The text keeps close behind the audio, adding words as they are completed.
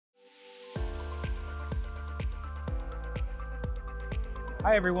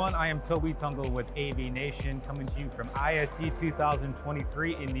Hi everyone, I am Tobi Tungl with AVNation, coming to you from ISE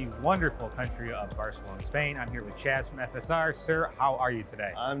 2023 in the wonderful country of Barcelona, Spain. I'm here with Chaz from FSR. Sir, how are you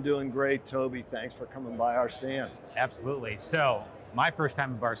today? I'm doing great, Toby. Thanks for coming by our stand. Absolutely. So, my first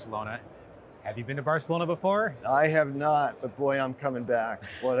time in Barcelona. Have you been to Barcelona before? I have not, but boy, I'm coming back.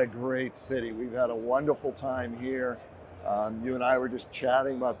 What a great city. We've had a wonderful time here. You and I were just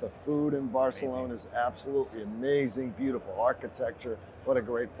chatting about the food in Barcelona is absolutely amazing, beautiful architecture. What a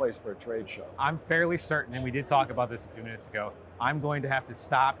great place for a trade show. I'm fairly certain, and we did talk about this a few minutes ago, I'm going to have to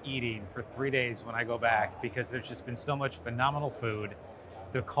stop eating for 3 days when I go back because there's just been so much phenomenal food.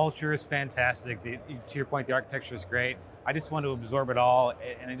 The culture is fantastic. To your point, the architecture is great. I just want to absorb it all,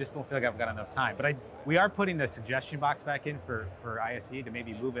 and I just don't feel like I've got enough time. But we are putting the suggestion box back in for ISE to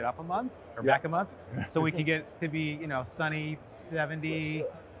maybe move it up a month or back a month, so we can get to be, sunny, 70,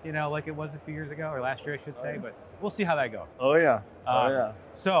 like it was a few years ago, or last year, I should say. But we'll see how that goes. Oh yeah, oh yeah.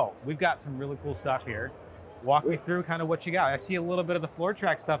 So we've got some really cool stuff here. Walk me through kind of what you got. I see a little bit of the floor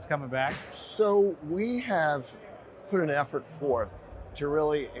track stuff's coming back. So we have put an effort forth to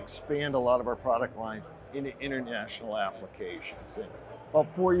really expand a lot of our product lines into international applications. And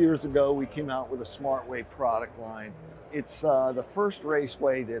about 4 years ago, we came out with a SmartWay product line. It's the first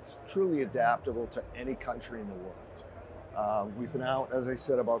raceway that's truly adaptable to any country in the world. We've been out, as I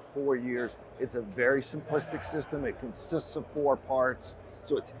said, about 4 years. It's a very simplistic system. It consists of 4 parts,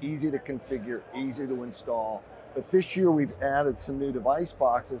 so it's easy to configure, easy to install. But this year we've added some new device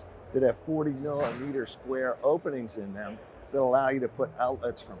boxes that have 40mm square openings in them that allow you to put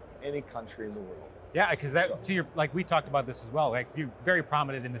outlets from any country in the world. Yeah, because like we talked about this as well, like you're very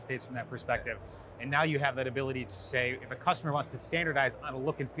prominent in the States from that perspective. And now you have that ability to say, if a customer wants to standardize on a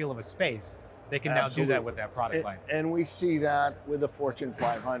look and feel of a space, they can now do that with that product line. And we see that with the Fortune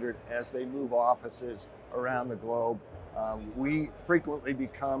 500 as they move offices around the globe. We frequently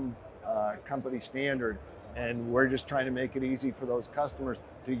become company standard, and we're just trying to make it easy for those customers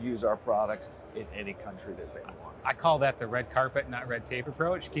to use our products in any country that they want. I call that the red carpet, not red tape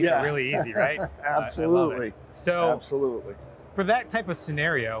approach. Keep it really easy, right? Absolutely. So, absolutely. For that type of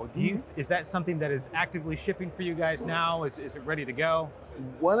scenario, is that something that is actively shipping for you guys now? Is it ready to go?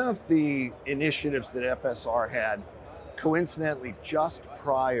 One of the initiatives that FSR had, coincidentally just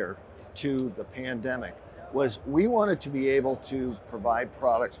prior to the pandemic, was we wanted to be able to provide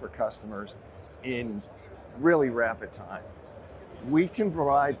products for customers in really rapid time. We can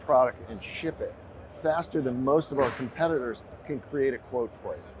provide product and ship it faster than most of our competitors can create a quote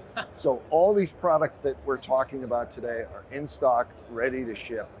for you. So all these products that we're talking about today are in stock, ready to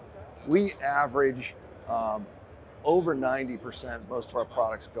ship. We average over 90%, most of our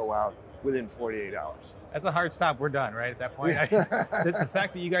products go out within 48 hours. That's a hard stop, we're done, right, at that point. The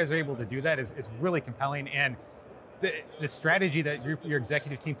fact that you guys are able to do that is really compelling, and the strategy that your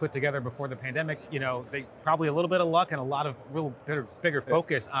executive team put together before the pandemic, they probably a little bit of luck and a lot of bigger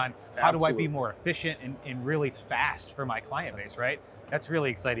focus on how do I be more efficient and really fast for my client base, right? That's really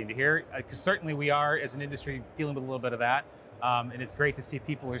exciting to hear, because certainly we are, as an industry, dealing with a little bit of that. And it's great to see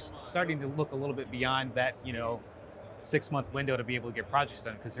people are starting to look a little bit beyond that, 6-month window to be able to get projects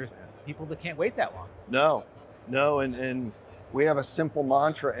done, because there's people that can't wait that long. No, and we have a simple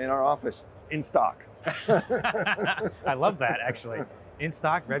mantra in our office: in stock. I love that, actually. In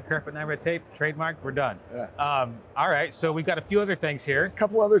stock, red carpet, not red tape, trademarked, we're done. Yeah. All right, so we've got a few other things here. A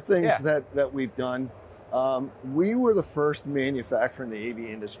couple other things that we've done. We were the first manufacturer in the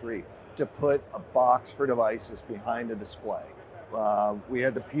AV industry to put a box for devices behind a display. We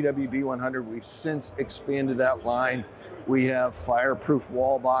had the PWB100. We've since expanded that line. We have fireproof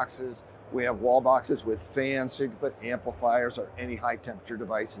wall boxes. We have wall boxes with fans, so you can put amplifiers or any high temperature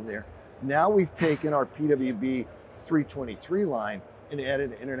device in there. Now we've taken our PWB 323 line and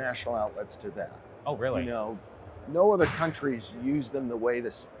added international outlets to that. Oh, really? No other countries use them the way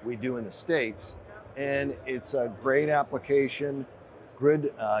we do in the States. And it's a great application,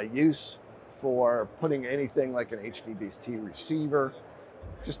 good use for putting anything like an HDBaseT receiver.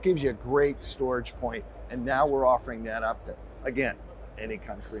 Just gives you a great storage point. And now we're offering that up to, again, any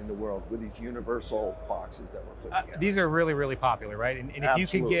country in the world with these universal boxes that we're putting together. These are really, really popular, right? And if you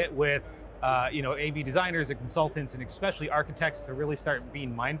can get with AV designers and consultants, and especially architects, to really start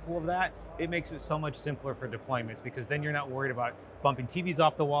being mindful of that, it makes it so much simpler for deployments, because then you're not worried about bumping TVs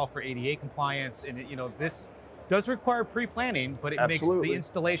off the wall for ADA compliance. And this does require pre-planning, but it makes the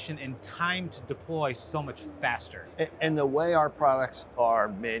installation and time to deploy so much faster. And the way our products are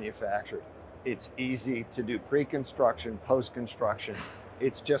manufactured, it's easy to do pre-construction, post-construction.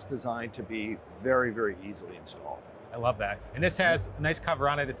 It's just designed to be very, very easily installed. I love that. And this has a nice cover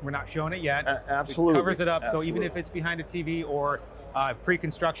on it. We're not showing it yet. Absolutely. It covers it up, Absolutely. so even if it's behind a TV or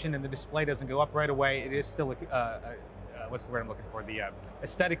pre-construction and the display doesn't go up right away, it is still what's the word I'm looking for? The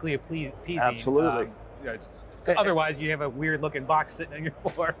aesthetically pleasing. Absolutely. Otherwise, you have a weird looking box sitting on your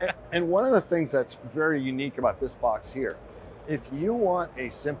floor. And one of the things that's very unique about this box here, if you want a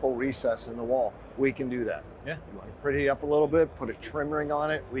simple recess in the wall, we can do that. Yeah. You want to pretty up a little bit, put a trim ring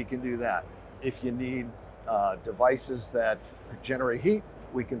on it, we can do that. If you need devices that generate heat,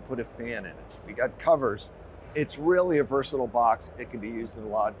 we can put a fan in it. We got covers. It's really a versatile box. It can be used in a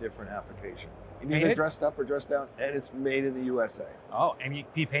lot of different applications. You need it dressed up or dressed down, and it's made in the USA. Oh, and you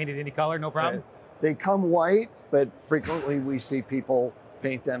be painted any color, no problem? They come white, but frequently we see people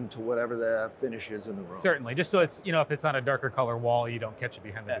paint them to whatever the finish is in the room. Certainly, just so it's, if it's on a darker color wall, you don't catch it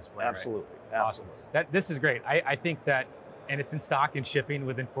behind the display. Absolutely, right? absolutely. Awesome. This is great. I think that, and it's in stock and shipping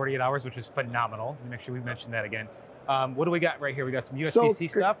within 48 hours, which is phenomenal. Let me make sure we mention that again. What do we got right here? We got some USB-C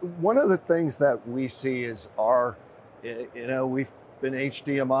stuff. One of the things that we see is we've been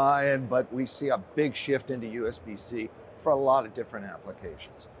HDMI, but we see a big shift into USB-C for a lot of different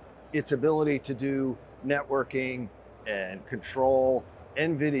applications. Its ability to do networking and control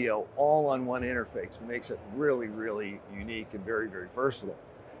and video all on one interface makes it really, really unique and very, very versatile.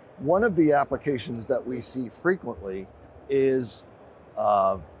 One of the applications that we see frequently is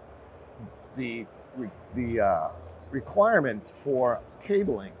the requirement for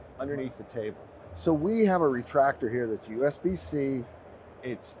cabling underneath the table. So we have a retractor here that's USB-C.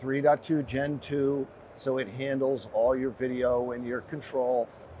 It's 3.2 Gen 2, so it handles all your video and your control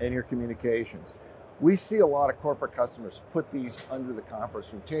and your communications. We see a lot of corporate customers put these under the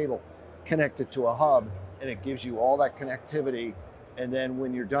conference room table, connect it to a hub, and it gives you all that connectivity. And then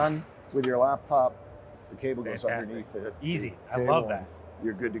when you're done with your laptop, the cable goes underneath it. Easy, I love that.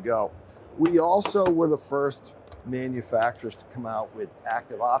 You're good to go. We also were the first manufacturers to come out with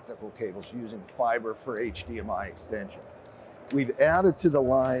active optical cables using fiber for HDMI extension. We've added to the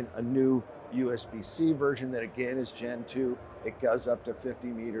line a new USB-C version that again is Gen 2. It goes up to 50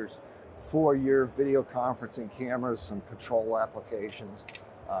 meters for your video conferencing cameras, some control applications.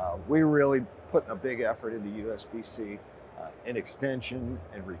 We're really putting a big effort into USB-C in extension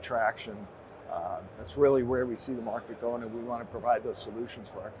and retraction. That's really where we see the market going, and we want to provide those solutions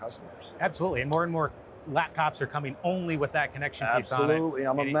for our customers. Absolutely, and more laptops are coming only with that connection piece on it. Absolutely,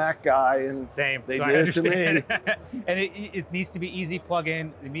 I'm a Mac guy, and same. They did it to me. And it needs to be easy plug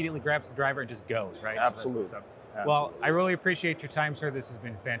in, immediately grabs the driver and just goes, right? Absolutely. So well, I really appreciate your time, sir. This has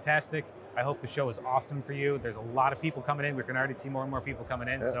been fantastic. I hope the show is awesome for you. There's a lot of people coming in. We can already see more and more people coming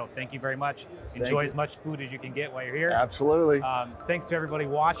in. So thank you very much. Enjoy as much food as you can get while you're here. Absolutely. Thanks to everybody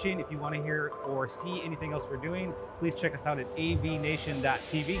watching. If you want to hear or see anything else we're doing, please check us out at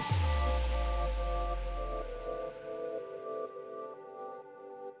avnation.tv.